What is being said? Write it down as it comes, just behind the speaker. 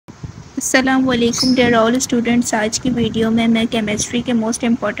अस्सलामुअलैकुम dear all students. आज की वीडियो में मैं केमिस्ट्री के मोस्ट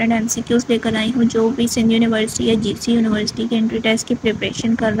इम्पॉर्टेंट MCQs लेकर आई हूँ। जो भी सिंध यूनिवर्सिटी या GC यूनिवर्सिटी के एंट्री टेस्ट की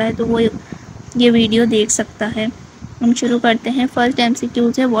प्रिपरेशन कर रहा है तो वो ये वीडियो देख सकता है। हम शुरू करते हैं। फर्स्ट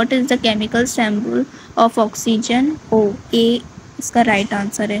MCQs है, what is the chemical symbol of oxygen? O। ए इसका राइट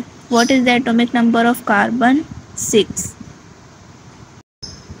आंसर है। What is the atomic number of carbon? 6।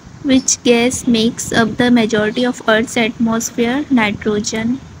 Which gas makes up the majority of Earth's atmosphere?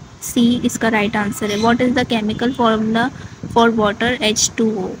 Nitrogen। C इसका राइट आंसर है। What is the chemical formula for water?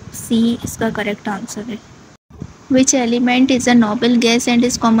 H2O। C इसका correct answer है। Which element is a noble gas and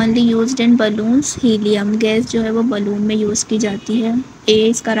is commonly used in balloons? Helium। Gas जो है वो balloon में use की जाती है। A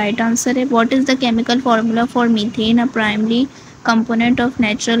इसका राइट आंसर है। What is the chemical formula for methane, a primary component of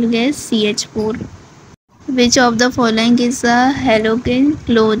natural gas? CH4। Which of the following is a halogen?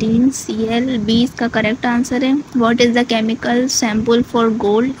 Chlorine। Cl। B इसका करेक्ट आंसर है। What is the chemical symbol for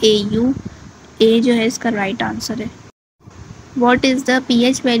gold? Au। A जो है इसका right answer है। What is the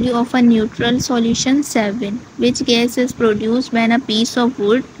pH value of a neutral solution? 7। Which gas is produced when a piece of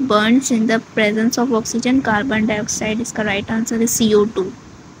wood burns in the presence of oxygen? Carbon dioxide। इसका right answer है CO2।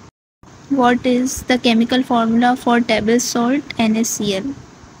 What is the chemical formula for table salt? NaCl।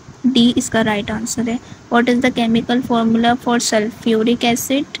 D इसका right answer है। What is the chemical formula for sulphuric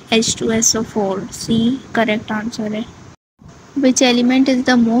acid? H2SO4। C correct answer है। Which element is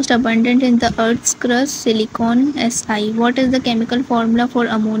the most abundant in the earth's crust? Silicon. Si। What is the chemical formula for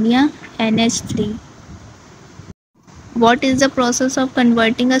ammonia? NH3। What is the process of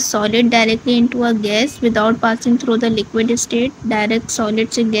converting a solid directly into a gas without passing through the liquid state? Direct solid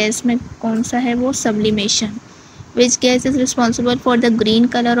से gas में कौन सा है वो? Sublimation। Which gas is responsible for the green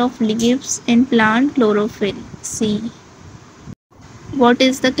color of leaves in plant? Chlorophyll। C। What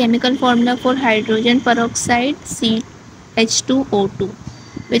is the chemical formula for hydrogen peroxide? H2O2।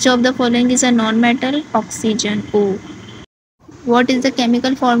 Which of the following is a non-metal? Oxygen। O। What is the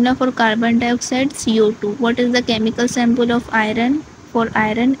chemical formula for carbon dioxide? CO2। What is the chemical symbol of iron? For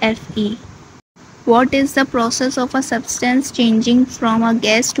iron, Fe। What is the process of a substance changing from a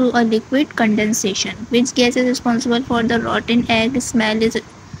gas to a liquid? Condensation। Which gas is responsible for the rotten egg smell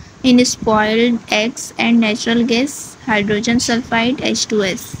in spoiled eggs and natural gas? Hydrogen sulfide,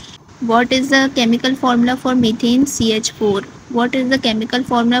 H2S। What is the chemical formula for methane? CH4। What is the chemical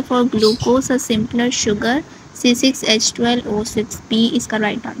formula for glucose, a simpler sugar? C6H12O6। B इसका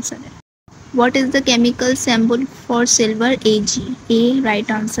right answer है। What is the chemical symbol for silver? Ag। A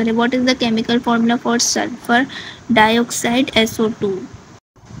right answer है। What is the chemical formula for sulfur dioxide? SO2।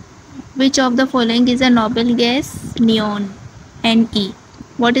 Which of the following is a noble gas? Neon। Ne।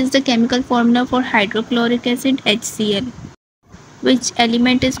 What is the chemical formula for hydrochloric acid? HCl। Which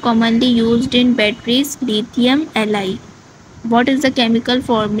element is commonly used in batteries? Lithium। Li। What is the chemical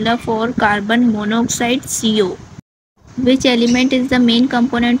formula for carbon monoxide? CO। Which element is the main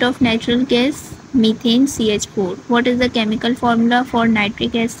component of natural gas? Methane, CH4। What is the chemical formula for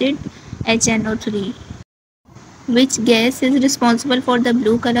nitric acid? HNO3। Which gas is responsible for the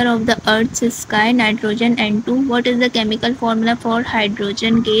blue color of the Earth's sky? Nitrogen, N2। What is the chemical formula for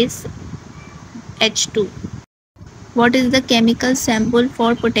hydrogen gas? H2। What is the chemical symbol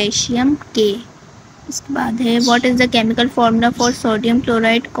for potassium? K। इसके बाद है what is the chemical formula for sodium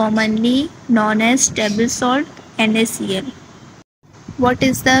chloride, commonly known as table salt? NaCl। What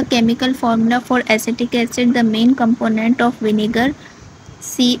is the chemical formula for acetic acid, the main component of vinegar?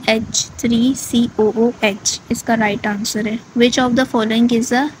 CH3COOH। इसका right answer है। Which of the following is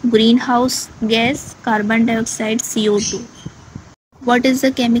a greenhouse gas? Carbon dioxide, CO2। What is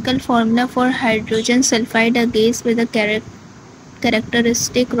the chemical formula for hydrogen sulfide, a gas with a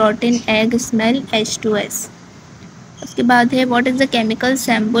characteristic rotten egg smell? H2S। उसके बाद है what is the chemical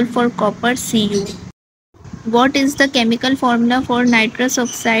symbol for copper? Cu। What is the chemical formula for nitrous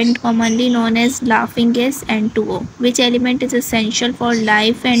oxide, commonly known as laughing gas? N2O। Which element is essential for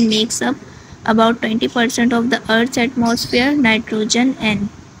life and makes up about 20% of the Earth's atmosphere? Nitrogen, N।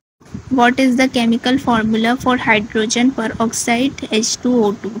 What is the chemical formula for hydrogen peroxide?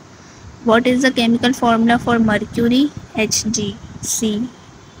 H2O2। What is the chemical formula for mercury? Hg। C।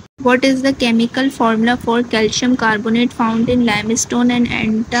 What is the chemical formula for calcium carbonate found in limestone and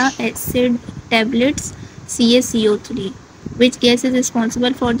antacid tablets? CaCO3। Which gas is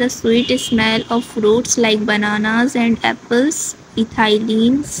responsible for the sweet smell of fruits like bananas and apples?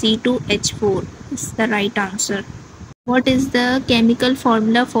 Ethylene, C2H4 is the right answer. What is the chemical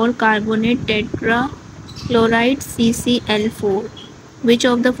formula for carbonate tetrachloride? CCl4। Which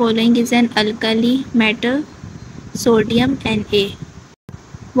of the following is an alkali metal? Sodium, Na।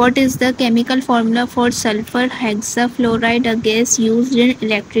 What is the chemical formula for sulfur hexafluoride, a gas used in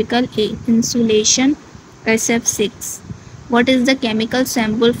electrical insulation SF6? What is the chemical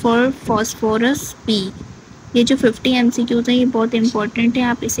symbol for phosphorus P? ये जो 50 MCQs हैं ये बहुत important है,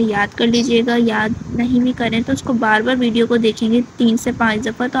 आप इसे याद कर लीजिएगा। याद नहीं भी करें तो उसको बार बार वीडियो को देखेंगे 3 से 5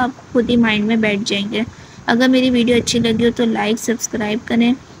 दफ़ा तो आप खुद ही माइंड में बैठ जाएंगे। अगर मेरी वीडियो अच्छी लगी हो तो लाइक सब्सक्राइब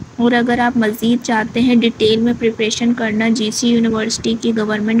करें, और अगर आप मज़ीद चाहते हैं डिटेल में प्रिपरेशन करना GC यूनिवर्सिटी की,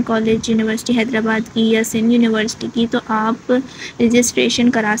 गवर्नमेंट कॉलेज यूनिवर्सिटी हैदराबाद की या सिंध यूनिवर्सिटी की, तो आप रजिस्ट्रेशन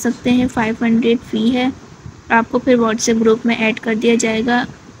करा सकते हैं। 500 फ़ी है। आपको फिर व्हाट्सएप ग्रुप में ऐड कर दिया जाएगा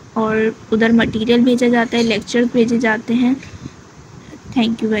और उधर मटेरियल भेजा जाता है, लेक्चर्स भेजे जाते हैं।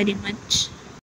 Thank you very much.